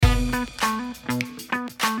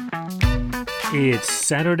It's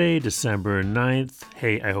Saturday, December 9th.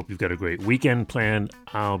 Hey, I hope you've got a great weekend planned.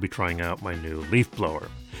 I'll be trying out my new leaf blower.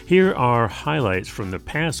 Here are highlights from the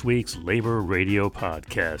past week's Labor Radio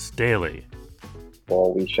Podcast Daily.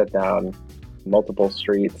 Well, we shut down multiple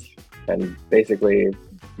streets and basically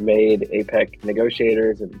made APEC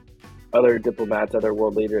negotiators and other diplomats, other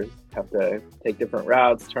world leaders have to take different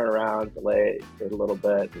routes, turn around, delay it a little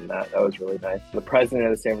bit, and that was really nice. The president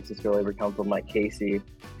of the San Francisco Labor Council, Mike Casey,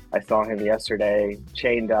 I saw him yesterday,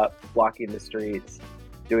 chained up, blocking the streets,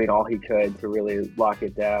 doing all he could to really lock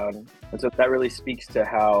it down. And so that really speaks to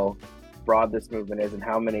how broad this movement is and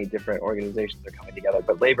how many different organizations are coming together.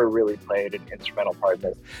 But labor really played an instrumental part in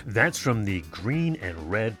this. That's from the Green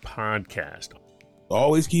and Red podcast.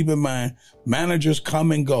 Always keep in mind, managers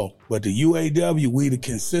come and go, but the UAW, we the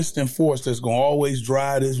consistent force that's going to always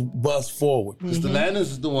drive this bus forward. Because the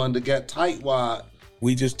Landers is the one that got tight wide.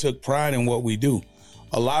 We just took pride in what we do.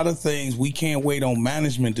 A lot of things we can't wait on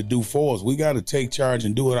management to do for us. We got to take charge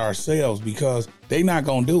and do it ourselves because they not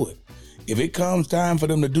going to do it. If it comes time for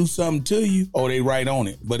them to do something to you, they right on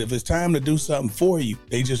it. But if it's time to do something for you,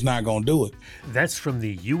 they just not going to do it. That's from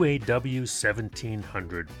the UAW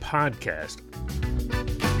 1700 podcast.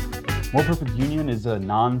 More Perfect Union is a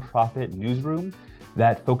nonprofit newsroom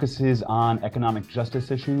that focuses on economic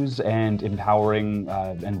justice issues and empowering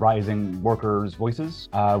and rising workers' voices.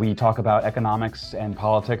 We talk about economics and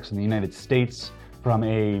politics in the United States from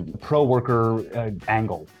a pro-worker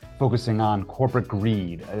angle, focusing on corporate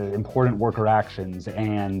greed, important worker actions,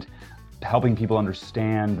 and helping people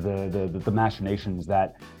understand the machinations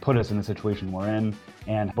that put us in the situation we're in,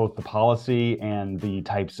 and both the policy and the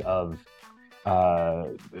types of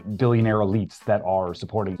billionaire elites that are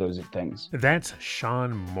supporting those things. That's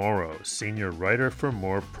Sean Morrow, senior writer for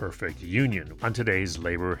More Perfect Union, on today's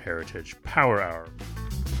Labor Heritage Power Hour.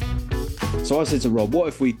 So I said to Rob, what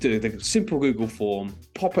if we do the simple Google form,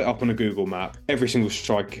 pop it up on a Google map, every single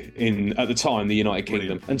strike in, at the time, the United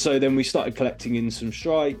Kingdom. And so then we started collecting in some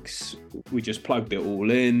strikes, we just plugged it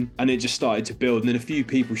all in, and it just started to build, and then a few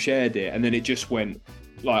people shared it, and then it just went,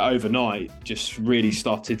 like overnight, just really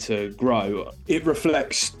started to grow. It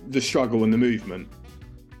reflects the struggle and the movement.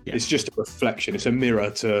 Yeah. It's just a reflection. It's a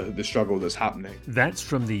mirror to the struggle that's happening. That's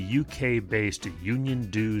from the UK-based Union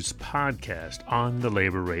Dues podcast on the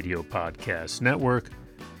Labor Radio Podcast Network,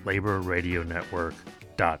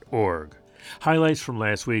 laborradionetwork.org. Highlights from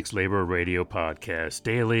last week's Labor Radio Podcast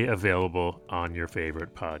Daily, available on your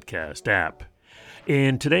favorite podcast app.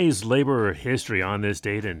 In today's labor history, on this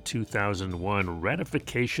date in 2001,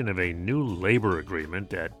 ratification of a new labor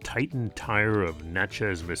agreement at Titan Tire of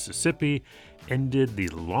Natchez, Mississippi, ended the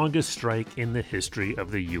longest strike in the history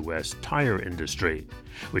of the U.S. tire industry,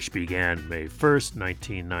 which began May 1st,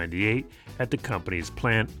 1998, at the company's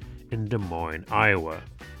plant in Des Moines, Iowa.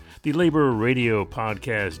 The Labor Radio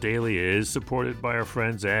Podcast Daily is supported by our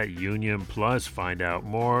friends at Union Plus. Find out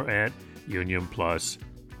more at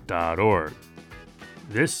unionplus.org.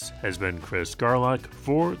 This has been Chris Garlock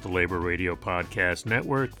for the Labor Radio Podcast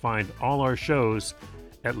Network. Find all our shows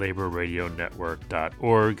at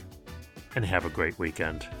laborradionetwork.org and have a great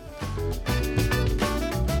weekend.